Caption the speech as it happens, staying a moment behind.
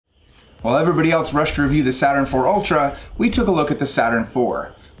While everybody else rushed to review the Saturn IV Ultra, we took a look at the Saturn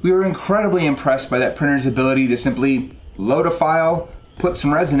IV. We were incredibly impressed by that printer's ability to simply load a file, put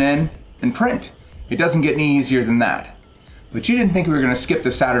some resin in, and print. It doesn't get any easier than that. But you didn't think we were going to skip the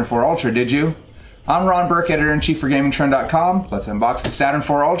Saturn IV Ultra, did you? I'm Ron Burke, editor-in-chief for Gamingtrend.com. Let's unbox the Saturn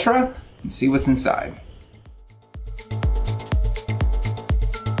IV Ultra and see what's inside.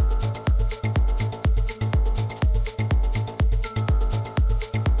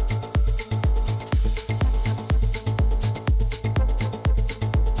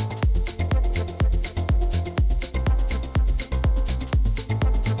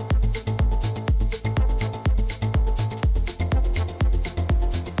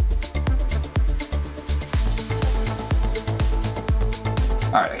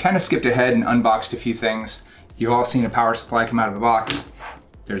 Alright, I kind of skipped ahead and unboxed a few things. You've all seen a power supply come out of the box.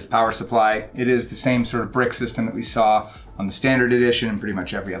 There's a power supply. It is the same sort of brick system that we saw on the standard edition and pretty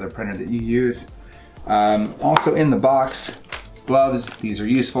much every other printer that you use. Also in the box, gloves. These are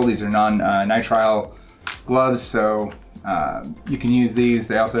useful. These are non-nitrile gloves, so you can use these.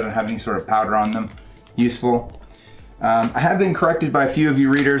 They also don't have any sort of powder on them. Useful. I have been corrected by a few of you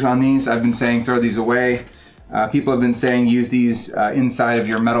readers on these. I've been saying throw these away. People have been saying use these inside of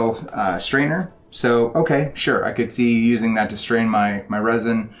your metal strainer. So, okay, sure, I could see using that to strain my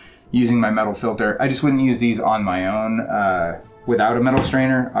resin, using my metal filter. I just wouldn't use these on my own without a metal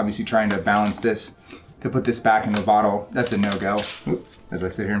strainer. Obviously trying to balance this, to put this back in the bottle, that's a no-go. As I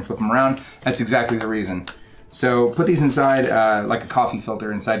sit here and flip them around, that's exactly the reason. So put these inside like a coffee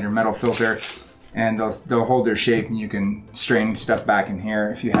filter inside your metal filter, and they'll hold their shape and you can strain stuff back in here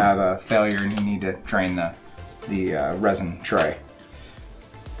if you have a failure and you need to drain the resin tray.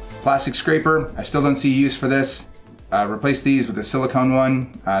 Plastic scraper, I still don't see use for this. Replace these with a silicone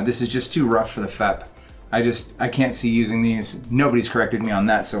one. This is just too rough for the FEP. I can't see using these. Nobody's corrected me on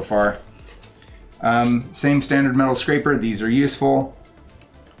that so far. Same standard metal scraper, these are useful.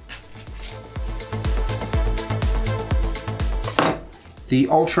 The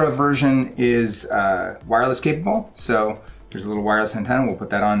Ultra version is wireless capable, so there's a little wireless antenna, we'll put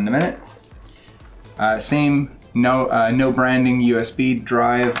that on in a minute. Same no branding USB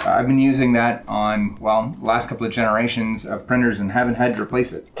drive. I've been using that on, well, the last couple of generations of printers and haven't had to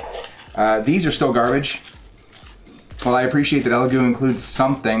replace it. These are still garbage. While I appreciate that Elegoo includes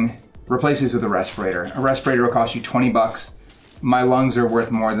something, replace these with a respirator. A respirator will cost you 20 bucks. My lungs are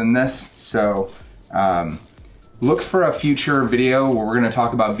worth more than this, so look for a future video where we're going to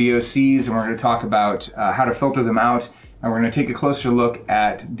talk about VOCs and we're going to talk about how to filter them out, and we're going to take a closer look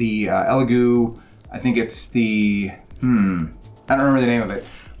at the Elegoo. I think it's the, I don't remember the name of it,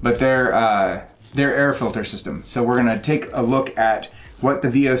 but their air filter system. So we're gonna take a look at what the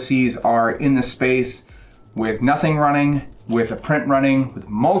VOCs are in the space with nothing running, with a print running, with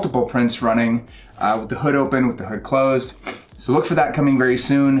multiple prints running, with the hood open, with the hood closed. So look for that coming very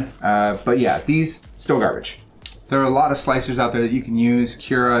soon. But yeah, these, still garbage. There are a lot of slicers out there that you can use.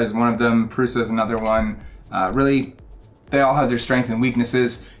 Cura is one of them, Prusa is another one. Really, they all have their strengths and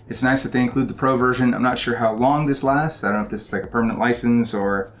weaknesses. It's nice that they include the Pro version. I'm not sure how long this lasts. I don't know if this is like a permanent license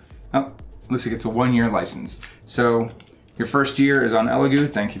or, oh, looks like it's a 1-year license. So your first year is on Elegoo.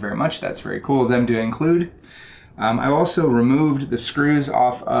 Thank you very much. That's very cool of them to include. I also removed the screws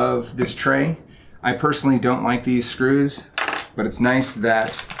off of this tray. I personally don't like these screws, but it's nice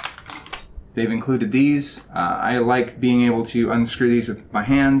that they've included these. I like being able to unscrew these with my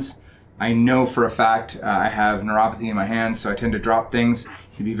hands. I know for a fact I have neuropathy in my hands, so I tend to drop things.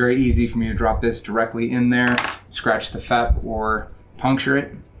 It'd be very easy for me to drop this directly in there, scratch the FEP or puncture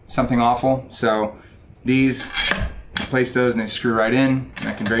it, something awful. So these, place those and they screw right in, and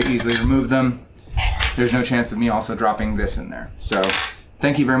I can very easily remove them. There's no chance of me also dropping this in there. So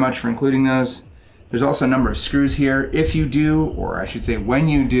thank you very much for including those. There's also a number of screws here. If you do, or I should say when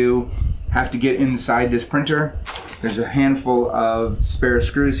you do, have to get inside this printer, there's a handful of spare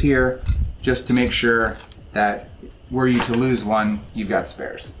screws here just to make sure that were you to lose one, you've got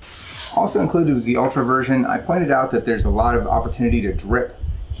spares. Also included with the Ultra version, I pointed out that there's a lot of opportunity to drip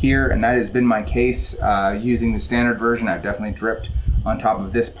here, and that has been my case using the standard version. I've definitely dripped on top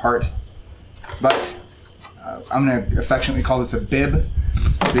of this part, but I'm gonna affectionately call this a bib.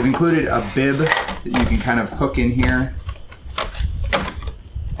 They've included a bib that you can kind of hook in here,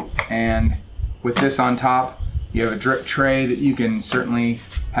 and with this on top, you have a drip tray that you can certainly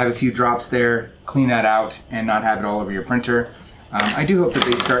have a few drops there, clean that out, and not have it all over your printer. I do hope that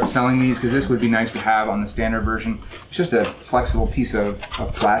they start selling these, because this would be nice to have on the standard version. It's just a flexible piece of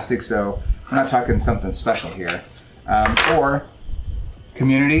plastic, so we're not talking something special here. Or,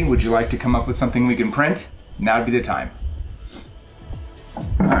 community, would you like to come up with something we can print? Now would be the time.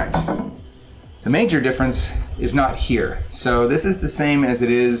 All right. The major difference is not here. So this is the same as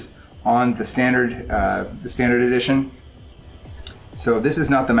it is on the standard edition. So this is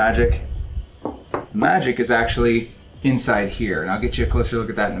not the magic. The magic is actually inside here, and I'll get you a closer look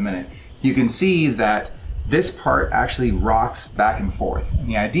at that in a minute. You can see that this part actually rocks back and forth. And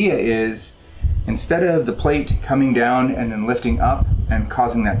the idea is, instead of the plate coming down and then lifting up and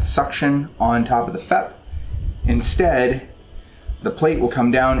causing that suction on top of the FEP, instead, the plate will come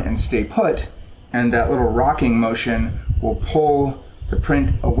down and stay put, and that little rocking motion will pull the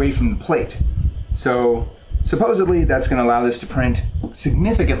print away from the plate. So supposedly that's going to allow this to print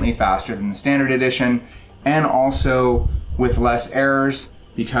significantly faster than the standard edition, and also with less errors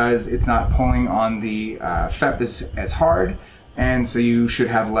because it's not pulling on the FEP as hard, and so you should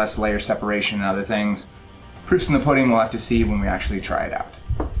have less layer separation and other things. Proofs in the pudding, we'll have to see when we actually try it out.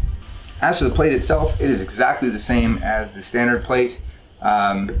 As for the plate itself, it is exactly the same as the standard plate.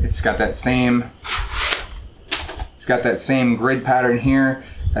 It's got that same grid pattern here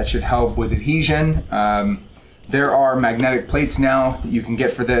that should help with adhesion. There are magnetic plates now that you can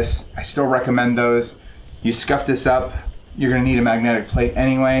get for this. I still recommend those. You scuff this up, you're gonna need a magnetic plate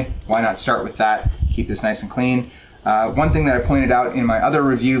anyway. Why not start with that? Keep this nice and clean. One thing that I pointed out in my other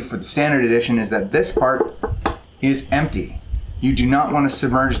review for the standard edition is that this part is empty. You do not want to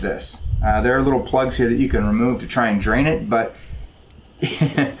submerge this. There are little plugs here that you can remove to try and drain it, but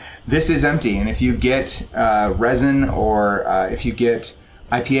this is empty. And if you get resin or if you get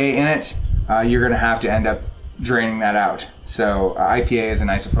IPA in it, you're gonna have to end up draining that out. So IPA is an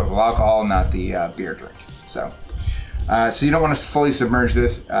isopropyl alcohol, not the beer drink. So you don't want to fully submerge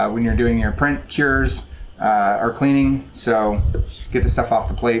this when you're doing your print cures or cleaning. So get the stuff off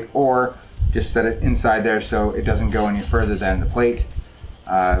the plate, or just set it inside there so it doesn't go any further than the plate.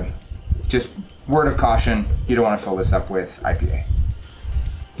 Just word of caution, you don't want to fill this up with IPA.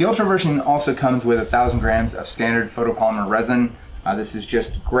 The Ultra version also comes with 1,000 grams of standard photopolymer resin. This is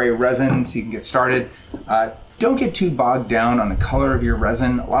just gray resin, so you can get started. Don't get too bogged down on the color of your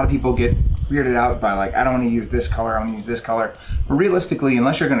resin. A lot of people get weirded out by like, I don't want to use this color, I want to use this color. But realistically,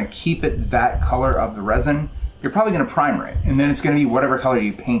 unless you're going to keep it that color of the resin, you're probably going to primer it, and then it's going to be whatever color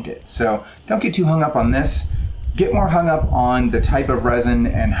you paint it. So don't get too hung up on this. Get more hung up on the type of resin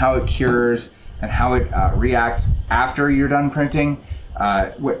and how it cures and how it reacts after you're done printing.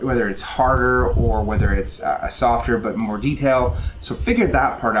 Whether it's harder or whether it's a softer but more detail. So figure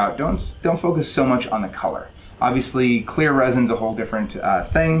that part out. Don't focus so much on the color. Obviously, clear resin's a whole different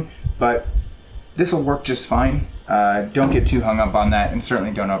thing, but this will work just fine. Don't get too hung up on that, and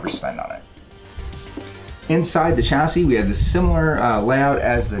certainly don't overspend on it. Inside the chassis, we have the similar layout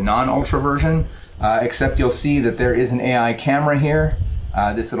as the non-Ultra version, except you'll see that there is an AI camera here.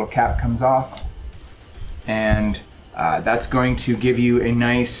 This little cap comes off, and that's going to give you a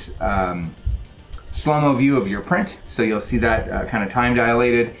nice slow-mo view of your print. So you'll see that kind of time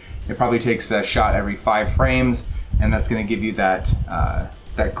dilated. It probably takes a shot every 5 frames, and that's going to give you that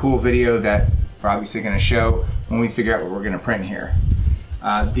that cool video that we're obviously going to show when we figure out what we're going to print here.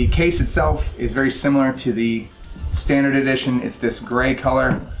 The case itself is very similar to the standard edition. It's this gray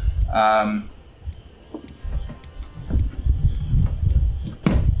color.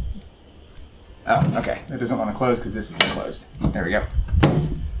 Oh, okay, that doesn't want to close because this isn't closed. There we go.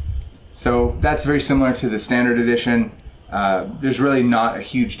 So that's very similar to the standard edition. There's really not a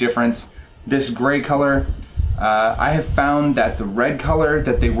huge difference. This gray color, I have found that the red color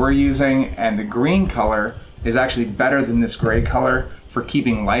that they were using and the green color is actually better than this gray color for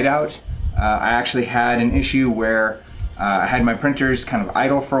keeping light out. I actually had an issue where I had my printers kind of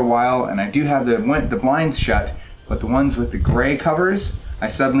idle for a while, and I do have the blinds shut, but the ones with the gray covers, I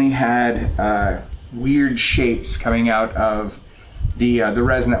suddenly had weird shapes coming out of the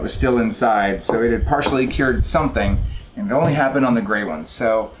resin that was still inside. So it had partially cured something, and it only happened on the gray ones.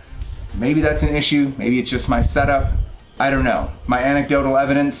 So maybe that's an issue, maybe it's just my setup, I don't know. My anecdotal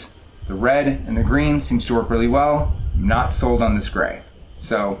evidence, the red and the green seems to work really well. I'm not sold on this gray.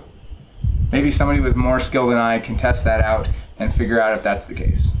 So maybe somebody with more skill than I can test that out and figure out if that's the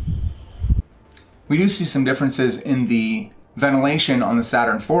case. We do see some differences in the ventilation on the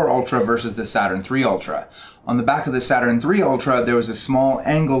Saturn IV Ultra versus the Saturn III Ultra. On the back of the Saturn III Ultra, there was a small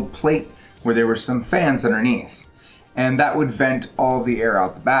angled plate where there were some fans underneath, and that would vent all the air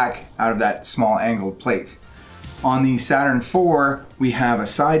out the back out of that small angled plate. On the Saturn IV, we have a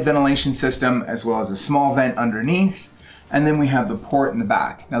side ventilation system as well as a small vent underneath, and then we have the port in the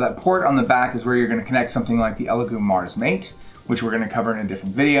back. Now that port on the back is where you're going to connect something like the Elegoo Mars Mate, which we're going to cover in a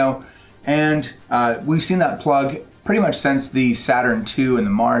different video, and we've seen that plug pretty much since the Saturn II and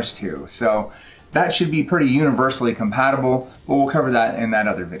the Mars II, so that should be pretty universally compatible, but we'll cover that in that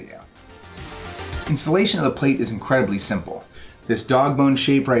other video. Installation of the plate is incredibly simple. This dog bone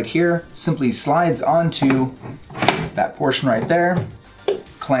shape right here simply slides onto that portion right there,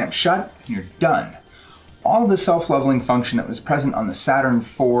 clamp shut, and you're done. All the self-leveling function that was present on the Saturn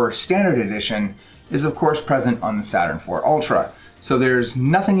IV Standard Edition is of course present on the Saturn IV Ultra. So there's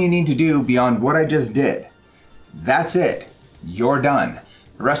nothing you need to do beyond what I just did. That's it. You're done.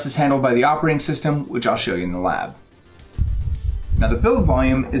 The rest is handled by the operating system, which I'll show you in the lab. Now the build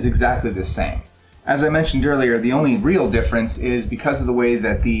volume is exactly the same. As I mentioned earlier, the only real difference is because of the way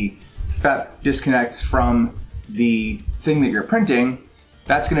that the FEP disconnects from the thing that you're printing,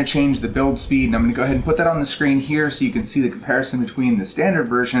 that's going to change the build speed, and I'm going to go ahead and put that on the screen here so you can see the comparison between the standard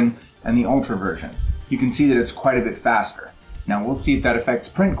version and the Ultra version. You can see that it's quite a bit faster. Now we'll see if that affects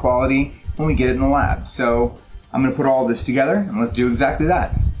print quality when we get it in the lab. So I'm going to put all this together and let's do exactly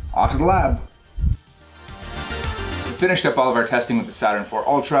that. Off to the lab. We finished up all of our testing with the Saturn IV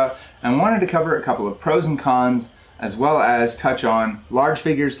Ultra and wanted to cover a couple of pros and cons, as well as touch on large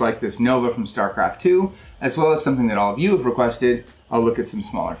figures like this Nova from StarCraft 2, as well as something that all of you have requested. I'll look at some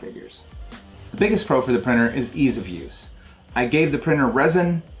smaller figures. The biggest pro for the printer is ease of use. I gave the printer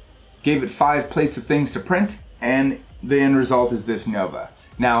resin, gave it 5 plates of things to print, and the end result is this Nova.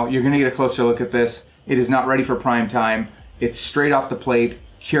 Now you're going to get a closer look at this. It is not ready for prime time. It's straight off the plate,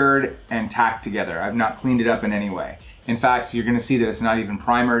 cured and tacked together. I've not cleaned it up in any way. In fact, you're going to see that it's not even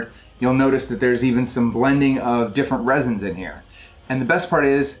primered. You'll notice that there's even some blending of different resins in here. And the best part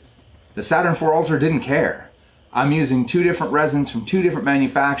is, the Saturn IV Ultra didn't care. I'm using 2 different resins from 2 different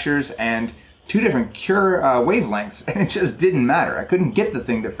manufacturers and 2 different cure wavelengths, and it just didn't matter. I couldn't get the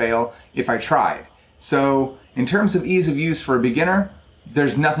thing to fail if I tried. So in terms of ease of use for a beginner,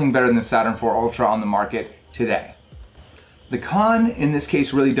 there's nothing better than the Saturn IV Ultra on the market today. The con in this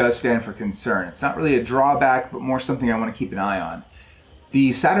case really does stand for concern. It's not really a drawback, but more something I want to keep an eye on.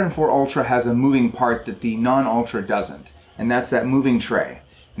 The Saturn IV Ultra has a moving part that the non-Ultra doesn't, and that's that moving tray.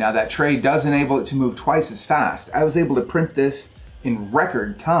 Now that tray does enable it to move twice as fast. I was able to print this in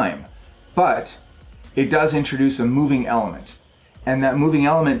record time, but it does introduce a moving element, and that moving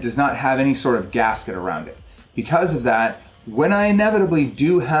element does not have any sort of gasket around it. Because of that, when I inevitably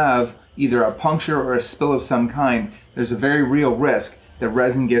do have either a puncture or a spill of some kind, there's a very real risk that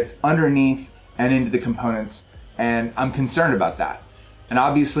resin gets underneath and into the components, and I'm concerned about that. And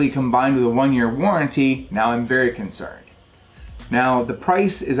obviously combined with a 1-year warranty, now I'm very concerned. Now the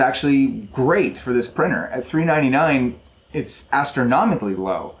price is actually great for this printer. At $399, it's astronomically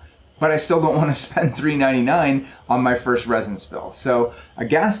low, but I still don't want to spend $399 on my first resin spill. So a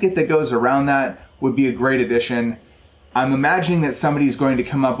gasket that goes around that would be a great addition. I'm imagining that somebody's going to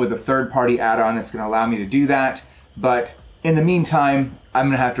come up with a third-party add-on that's going to allow me to do that, but in the meantime, I'm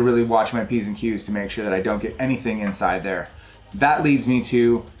going to have to really watch my P's and Q's to make sure that I don't get anything inside there. That leads me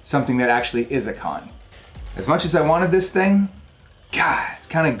to something that actually is a con. As much as I wanted this thing, God, it's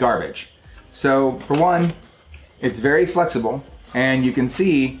kind of garbage. So for one, it's very flexible, and you can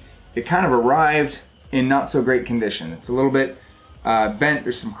see it kind of arrived in not so great condition. It's a little bit bent,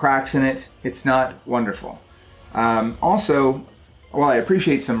 there's some cracks in it. It's not wonderful. Also, while I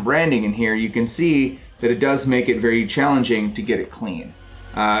appreciate some branding in here, you can see that it does make it very challenging to get it clean.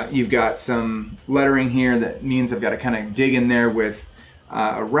 You've got some lettering here that means I've got to kind of dig in there with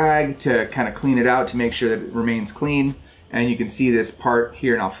a rag to kind of clean it out to make sure that it remains clean. And you can see this part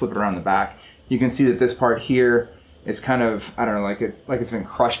here, and I'll flip it around the back. You can see that this part here is kind of, I don't know, like it's been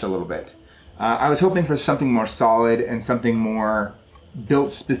crushed a little bit. I was hoping for something more solid and something more built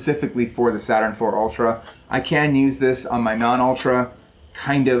specifically for the Saturn IV Ultra. I can use this on my non-Ultra,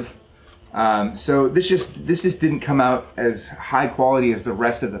 kind of. So this just didn't come out as high quality as the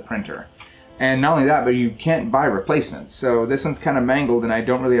rest of the printer. And not only that, but you can't buy replacements. So this one's kind of mangled, and I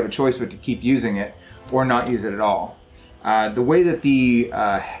don't really have a choice but to keep using it or not use it at all. The way that the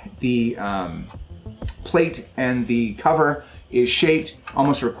plate and the cover is shaped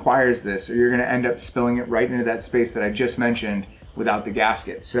almost requires this, or you're going to end up spilling it right into that space that I just mentioned without the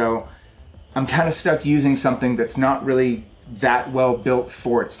gasket. So I'm kind of stuck using something that's not really that well built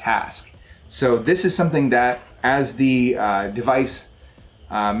for its task. So this is something that, as the device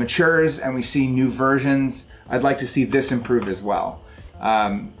matures and we see new versions, I'd like to see this improve as well.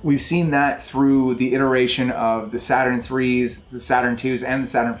 We've seen that through the iteration of the Saturn 3s, the Saturn 2s, and the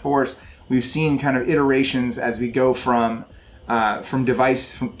Saturn 4s. We've seen kind of iterations as we go from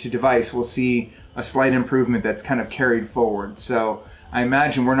device to device. We'll see a slight improvement that's kind of carried forward. So I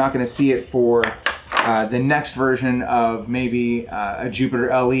imagine we're not going to see it for the next version of maybe a Jupiter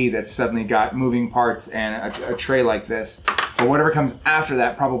LE that's suddenly got moving parts and a tray like this. But whatever comes after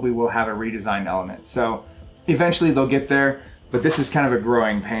that probably will have a redesigned element. So eventually they'll get there, but this is kind of a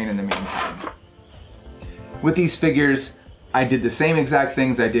growing pain in the meantime. With these figures, I did the same exact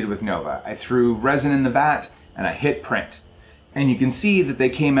things I did with Nova. I threw resin in the vat and I hit print. And you can see that they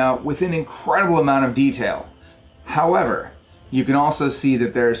came out with an incredible amount of detail. However, you can also see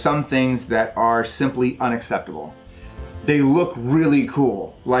that there are some things that are simply unacceptable. They look really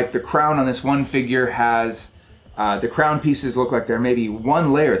cool. Like the crown on this one figure has, the crown pieces look like they're maybe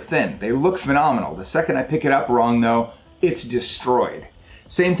one layer thin. They look phenomenal. The second I pick it up wrong though, it's destroyed.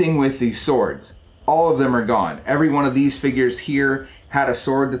 Same thing with these swords. All of them are gone. Every one of these figures here had a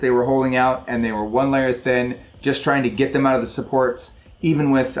sword that they were holding out and they were one layer thin, just trying to get them out of the supports,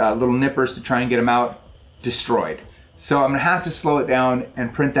 even with little nippers to try and get them out, destroyed. So I'm gonna have to slow it down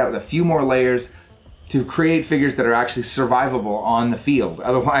and print that with a few more layers to create figures that are actually survivable on the field.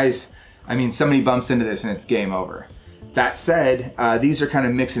 Otherwise, I mean, somebody bumps into this and it's game over. That said, these are kind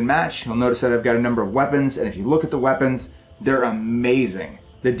of mix and match. You'll notice that I've got a number of weapons, and if you look at the weapons, they're amazing.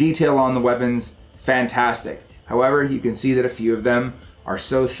 The detail on the weapons, fantastic. However, you can see that a few of them are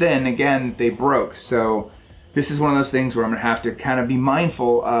so thin, again, they broke. So this is one of those things where I'm gonna have to kind of be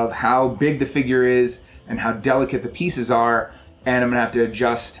mindful of how big the figure is and how delicate the pieces are, and I'm gonna have to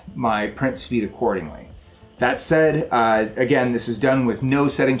adjust my print speed accordingly. That said, again, this was done with no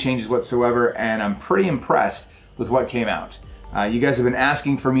setting changes whatsoever, and I'm pretty impressed with what came out. You guys have been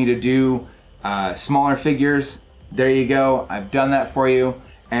asking for me to do smaller figures. There you go, I've done that for you,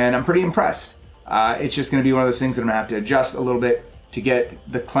 and I'm pretty impressed. It's just gonna be one of those things that I'm gonna have to adjust a little bit to get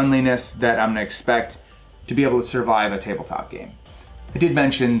the cleanliness that I'm gonna expect to be able to survive a tabletop game. I did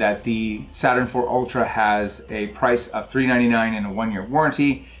mention that the Saturn IV Ultra has a price of $399 and a 1-year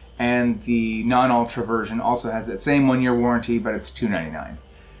warranty, and the non-Ultra version also has that same 1-year warranty, but it's $299.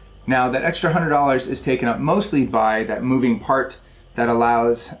 Now that extra $100 is taken up mostly by that moving part that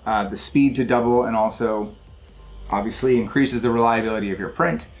allows the speed to double and also obviously increases the reliability of your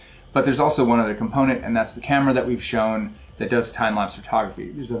print. But there's also one other component, and that's the camera that we've shown that does time-lapse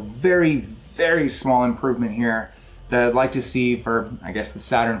photography. There's a very, very small improvement here that I'd like to see for, I guess, the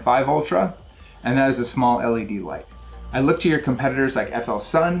Saturn V Ultra, and that is a small LED light. I look to your competitors like FL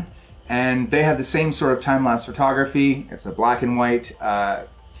Sun, and they have the same sort of time-lapse photography. It's a black and white a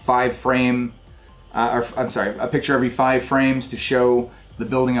picture every 5 frames to show the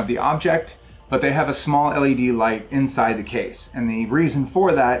building of the object, but they have a small LED light inside the case. And the reason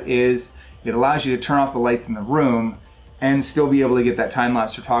for that is it allows you to turn off the lights in the room and still be able to get that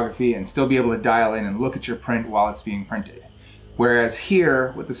time-lapse photography and still be able to dial in and look at your print while it's being printed. Whereas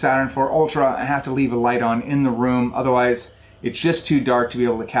here with the Saturn IV Ultra, I have to leave a light on in the room, otherwise it's just too dark to be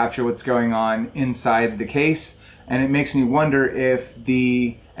able to capture what's going on inside the case. And it makes me wonder if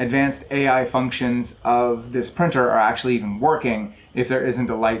the advanced AI functions of this printer are actually even working if there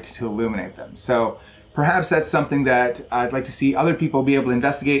isn't a light to illuminate them. So perhaps that's something that I'd like to see other people be able to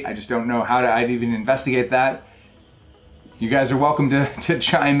investigate. I just don't know how I'd even investigate that. You guys are welcome to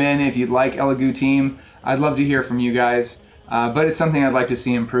chime in if you'd like, Elegoo team. I'd love to hear from you guys, but it's something I'd like to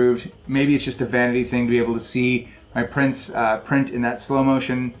see improved. Maybe it's just a vanity thing to be able to see my prints print in that slow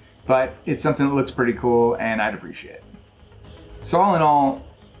motion, but it's something that looks pretty cool and I'd appreciate it. So all in all,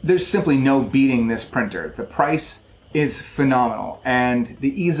 there's simply no beating this printer. The price is phenomenal and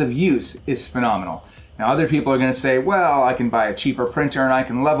the ease of use is phenomenal. Now other people are gonna say, well, I can buy a cheaper printer and I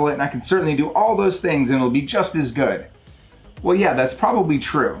can level it and I can certainly do all those things and it'll be just as good. Well, yeah, that's probably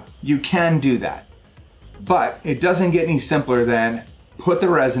true. You can do that. But it doesn't get any simpler than put the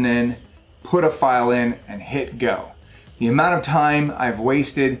resin in, put a file in, and hit go. The amount of time I've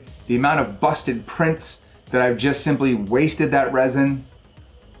wasted, the amount of busted prints that I've just simply wasted that resin,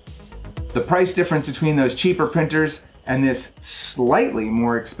 the price difference between those cheaper printers and this slightly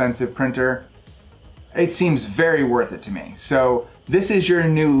more expensive printer, it seems very worth it to me. So this is your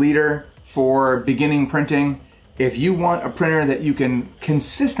new leader for beginning printing. If you want a printer that you can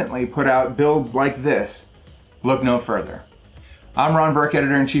consistently put out builds like this, look no further. I'm Ron Burke,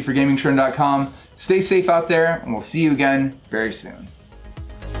 Editor-in-Chief for Gamingtrend.com. Stay safe out there, and we'll see you again very soon.